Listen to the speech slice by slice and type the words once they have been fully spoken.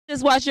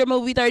Just watched your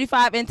movie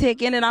 35 and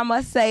Ticking, and I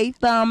must say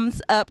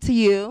thumbs up to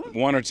you.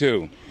 1 or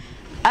 2?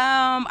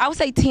 I would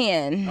say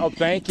 10. Oh,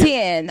 thank you.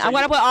 10. I'm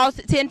going to put all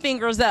 10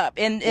 fingers up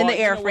in the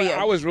air for you.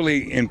 I was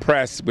really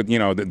impressed with,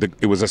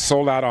 it was a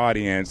sold-out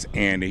audience,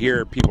 and to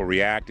hear people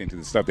reacting to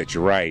the stuff that you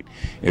write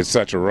is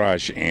such a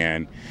rush.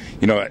 And,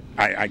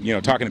 I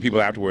talking to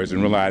people afterwards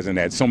and realizing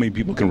that so many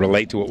people can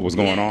relate to what was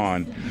going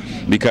on,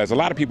 because a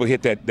lot of people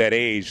hit that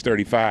age,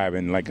 35,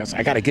 and like,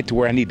 I got to get to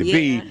where I need to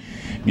be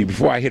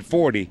before I hit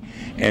 40.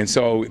 And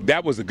so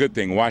that was a good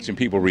thing, watching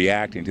people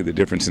reacting to the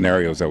different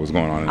scenarios that was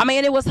going on. I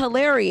mean, it was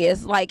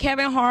hilarious. Like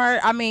Kevin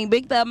Hart, I mean,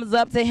 big thumbs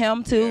up to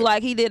him too. Yeah.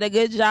 Like he did a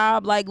good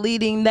job like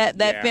leading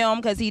that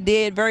film, because he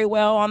did very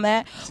well on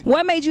that.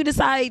 What made you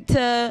decide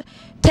to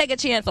take a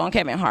chance on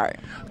Kevin Hart?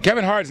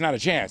 Kevin Hart is not a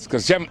chance,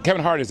 because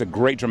Kevin Hart is a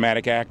great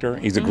dramatic actor.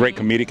 He's a great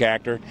comedic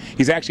actor.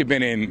 He's actually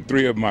been in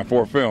 3 of my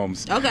 4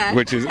 films,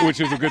 which is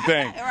a good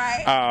thing.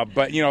 Right.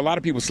 But a lot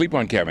of people sleep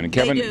on Kevin, and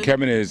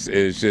Kevin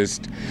is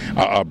just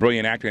a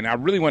brilliant actor. And I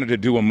really wanted to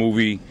do a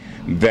movie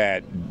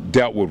that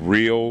dealt with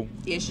real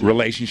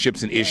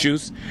relationships and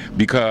issues,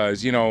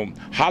 because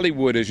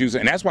Hollywood is usually,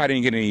 and that's why I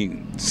didn't get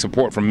any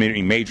support from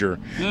many major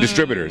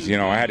distributors.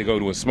 I had to go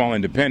to a small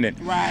independent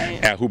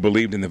who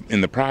believed in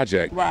the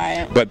project.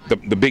 Right. But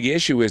the big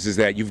issue is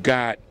that you've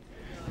got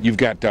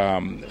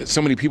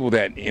so many people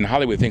that in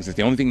Hollywood thinks that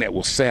the only thing that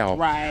will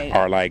sell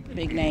are like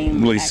big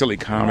name really silly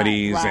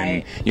comedies,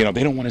 and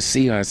they don't want to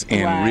see us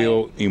in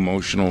real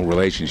emotional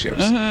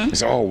relationships.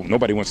 So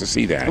nobody wants to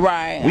see that.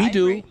 Right. We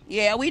do. Agree.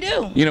 Yeah, we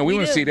do. We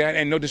want to see that,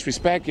 and no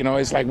disrespect,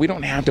 it's like we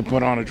don't have to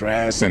put on a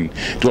dress and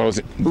do all those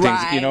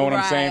things. You know what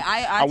I'm saying?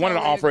 I wanted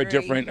to offer a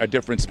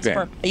different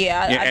spin.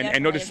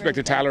 And no disrespect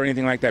to Tyler or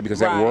anything like that, because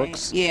that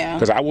works. Yeah.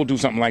 Because I will do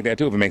something like that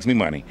too if it makes me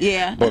money.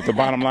 Yeah. But the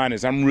bottom line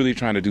is, I'm really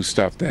trying to do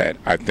stuff that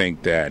I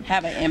think that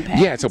have an impact.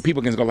 Yeah, so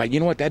people can go like,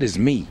 what, that is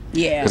me.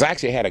 Yeah. Because I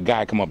actually had a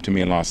guy come up to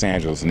me in Los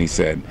Angeles, and he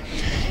said,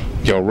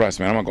 "Yo, Russ,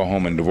 man, I'm gonna go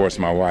home and divorce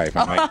my wife."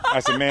 I'm like, I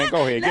said, "Man,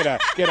 go ahead,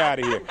 get out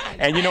of here."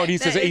 And you know what he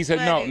said? He said,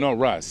 "No,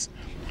 Russ,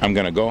 I'm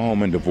gonna go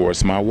home and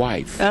divorce my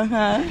wife." And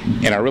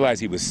I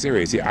realized he was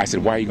serious. I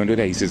said, "Why are you gonna do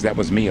that?" He says, "That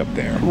was me up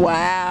there."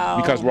 Wow.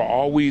 Because we're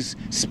always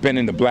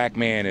spinning the black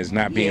man as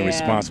not being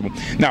responsible.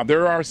 Now,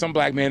 there are some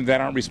black men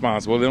that aren't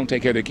responsible. They don't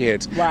take care of their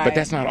kids. But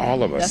that's not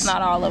all of us. That's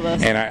not all of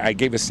us. And I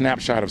gave a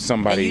snapshot of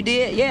somebody. And you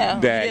did, yeah.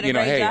 That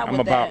hey,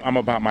 I'm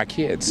about my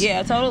kids.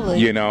 Yeah,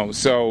 totally.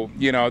 So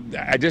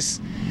I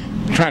just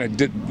trying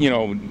to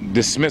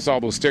dismiss all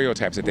those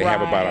stereotypes that they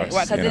have about us.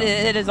 Right, because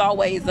it is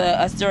always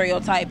a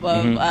stereotype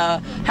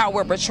of how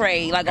we're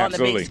portrayed, like on the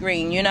big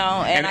screen,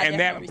 And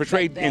that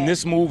portrayed in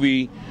this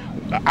movie,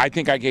 I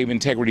think I gave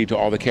integrity to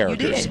all the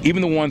characters.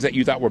 Even the ones that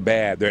you thought were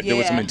bad, there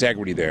was some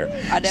integrity there.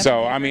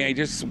 So, I mean,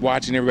 just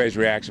watching everybody's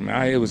reaction, man,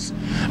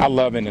 I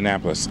love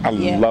Indianapolis. I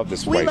love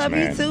this place, man. We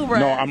love you too, bro.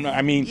 No, I'm not,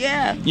 I mean,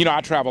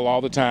 I travel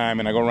all the time,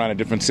 and I go around to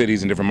different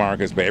cities and different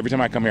markets, but every time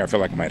I come here, I feel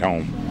like I'm at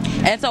home.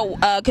 And so,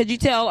 could you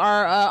tell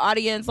our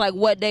audience like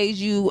what days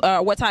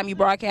what time you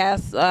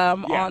broadcast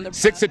on the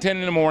 6 to 10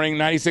 in the morning,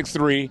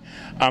 96.3.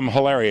 I'm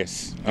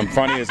hilarious. I'm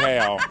funny as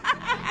hell.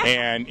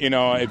 And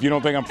if you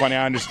don't think I'm funny,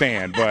 I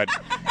understand. But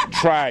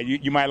try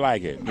it. You might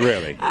like it,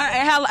 really. All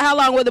right, how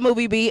long will the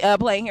movie be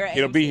playing here?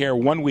 It'll be here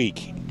 1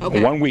 week.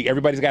 Okay. 1 week.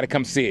 Everybody's got to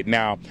come see it.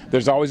 Now,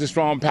 there's always a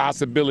strong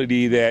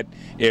possibility that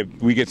if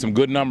we get some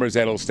good numbers,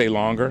 that it'll stay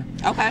longer.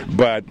 Okay.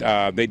 But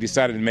they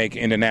decided to make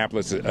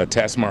Indianapolis a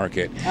test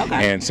market.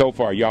 Okay. And so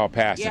far, y'all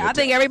passed it. Yeah, I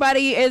think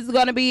everybody is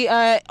going to be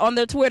on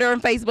their Twitter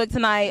and Facebook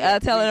tonight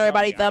telling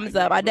everybody thumbs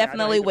up. I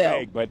definitely will.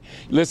 Beg, but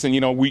listen,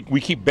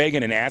 we keep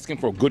begging and asking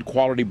for good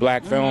quality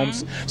black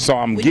films, so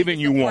I'm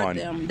giving you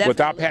one.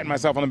 Without patting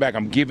myself on the back,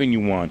 I'm giving you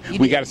one.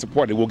 We got to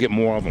support it. We'll get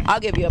more of them. I'll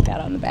give you a pat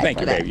on the back. Thank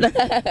you, baby. You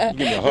give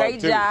me a hug, Great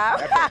too. job.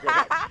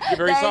 You're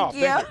very soft.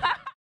 Thank you.